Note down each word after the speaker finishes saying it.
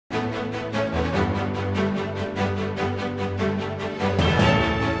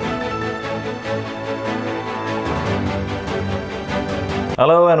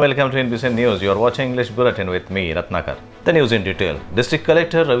Hello and welcome to INBCN News. You are watching English Bulletin with me, Ratnakar. The news in detail. District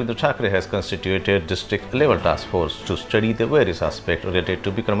Collector Ravindra Thakre has constituted district level task force to study the various aspects related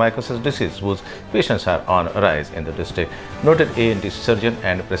to mucormycosis disease whose patients are on rise in the district. Noted ANT surgeon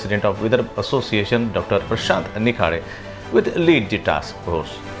and president of VIDARBHA Association, Dr. Prashant Nikhare, will lead the task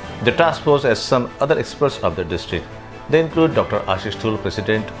force. The task force has some other experts of the district. They include Dr. Ashish Thul,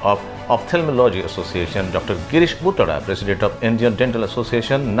 President of Ophthalmology Association, Dr. Girish Buttada, President of Indian Dental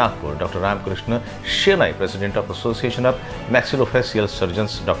Association, Nagpur, Dr. Ramkrishna Shenai, President of Association of Maxillofacial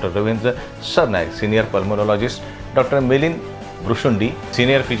Surgeons, Dr. Ravindra Sarnaik, Senior Pulmonologist, Dr. Milind Brushundi,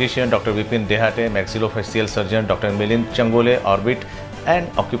 Senior Physician, Dr. Vipin Dehate, Maxillofacial Surgeon, Dr. Milind Changole, Orbit and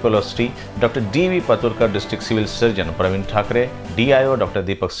Oculoplasty, Dr. D.V. Paturkar, District Civil Surgeon, Praveen Thakre, DIO, Dr.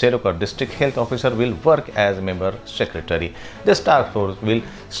 Deepak Serokar, District Health Officer will work as Member Secretary. This task force will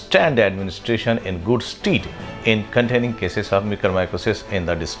stand the administration in good stead in containing cases of mucormycosis in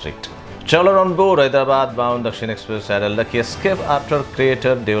the district. Traveler on board Hyderabad bound Dakshin Express had a lucky escape after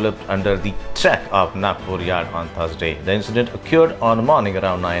crater developed under the track of Nagpur yard on Thursday. The incident occurred on morning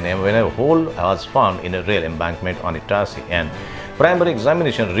around 9 am when a hole was found in a rail embankment on Itarsi and primary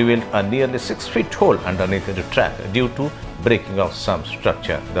examination revealed a nearly 6 feet hole underneath the track due to breaking of some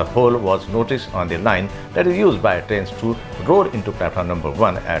structure. The hole was noticed on the line that is used by trains to roll into platform number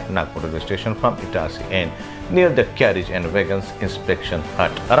 1 at Nagpur railway station from Itarsi and near the carriage and wagons inspection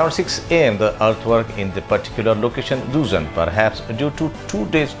hut. Around 6 am, the earthwork in the particular location loosened, perhaps due to 2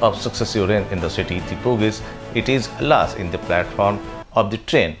 days of successive rain in the city. The bogies it is last in the platform of the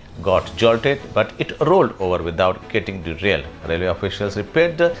train got jolted, but it rolled over without getting derailed. Railway officials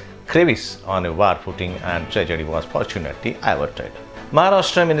repaired the crevice on a war footing and tragedy was fortunately averted.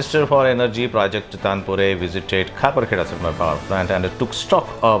 Maharashtra Minister for Energy Project Tanpure visited Khaparkheda thermal power plant and took stock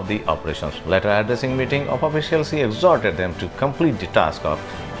of the operations. Later addressing meeting of officials, he exhorted them to complete the task of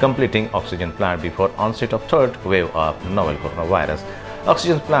completing oxygen plant before onset of third wave of novel coronavirus.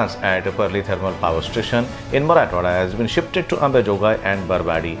 Oxygen plants at Parli Thermal Power Station in Marathwada has been shifted to Ambejogai and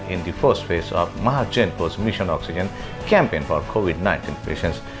Barbadi in the first phase of Mahagenco's Mission Oxygen campaign for COVID-19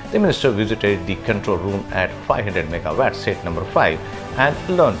 patients. The minister visited the control room at 500 megawatt set number 5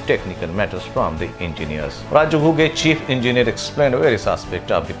 and learned technical matters from the engineers. Raju Ghuge, chief engineer, explained various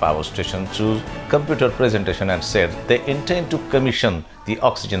aspects of the power station through computer presentation and said they intend to commission the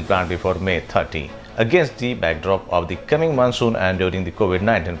oxygen plant before May 30. Against the backdrop of the coming monsoon and during the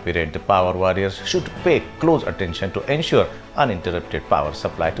COVID-19 period, the power warriors should pay close attention to ensure uninterrupted power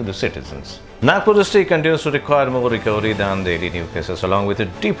supply to the citizens. Nagpur district continues to require more recovery than daily new cases, along with a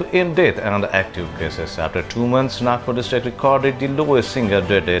dip in death and active cases. After 2 months, Nagpur district recorded the lowest single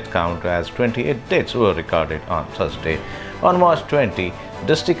day death count as 28 deaths were recorded on Thursday. On March 20,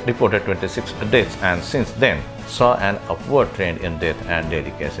 district reported 26 deaths and since then saw an upward trend in death and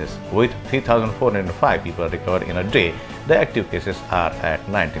daily cases. With 3,405 people recovered in a day, the active cases are at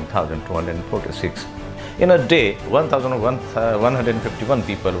 19,246. In a day, 1,151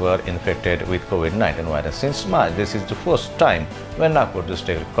 people were infected with COVID-19 virus. Since March, this is the first time when Nagpur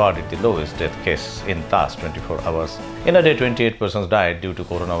district recorded the lowest death cases in the last 24 hours. In a day, 28 persons died due to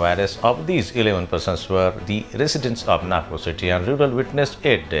coronavirus. Of these, 11 persons were the residents of Nagpur city and rural witnessed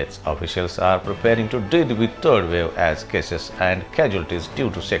 8 deaths. Officials are preparing to deal with third wave as cases and casualties due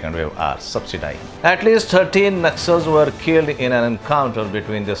to second wave are subsidized. At least 13 Naxals were killed in an encounter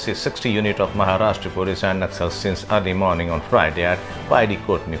between the 60 unit of Maharashtra Police and Naxals since early morning on Friday at Paidi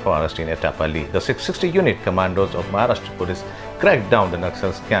Kotni Forest in Etapalli. The 660 unit commandos of Maharashtra Police cracked down the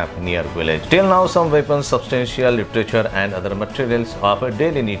Naxals camp near village. Till now, some weapons, substantial literature and other materials of a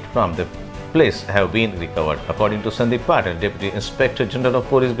daily need from the place have been recovered. According to Sandeep Patel, Deputy Inspector General of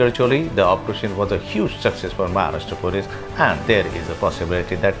Police Gadcholi, the operation was a huge success for Maharashtra Police and there is a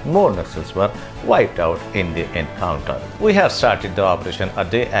possibility that more Naxals were wiped out in the encounter. We have started the operation a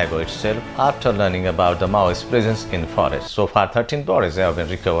day ago itself after learning about the Maoist presence in forest. So far, 13 bodies have been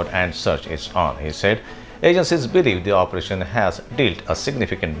recovered and search is on, he said. Agencies believe the operation has dealt a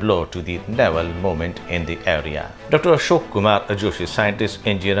significant blow to the naval movement in the area. Dr. Ashok Kumar Joshi, scientist,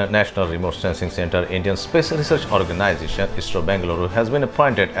 engineer, National Remote Sensing Center, Indian Space Research Organization, ISRO Bengaluru, has been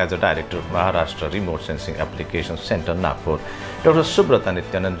appointed as the director of Maharashtra Remote Sensing Applications Center, Nagpur. Dr. Subrata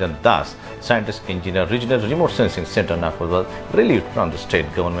Nityanandan Das, scientist, engineer, Regional Remote Sensing Center, Nagpur, was relieved from the state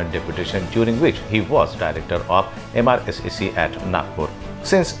government deputation during which he was director of MRSAC at Nagpur.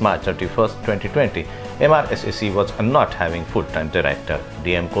 Since March 31, 2020, MRSAC was not having full-time director.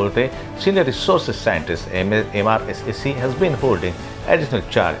 DM Kolte, senior resources scientist, MRSAC, has been holding additional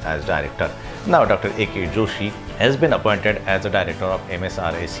charge as director. Now Dr. A.K. Joshi has been appointed as the director of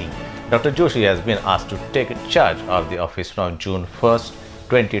MSRAC. Dr. Joshi has been asked to take charge of the office from June 1st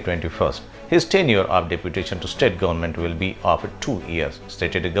 2021. His tenure of deputation to state government will be of 2 years,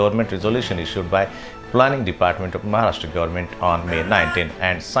 stated a government resolution issued by Planning Department of Maharashtra government on May 19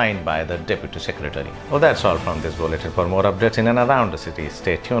 and signed by the Deputy Secretary. Well, that's all from this bulletin. For more updates in and around the city,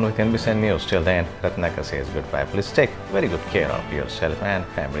 stay tuned with INBCN News. Till then, Ratnakar says goodbye. Please take very good care of yourself and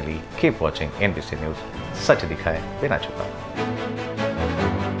family. Keep watching INBC News. Sach dikhaye, bina chupaye.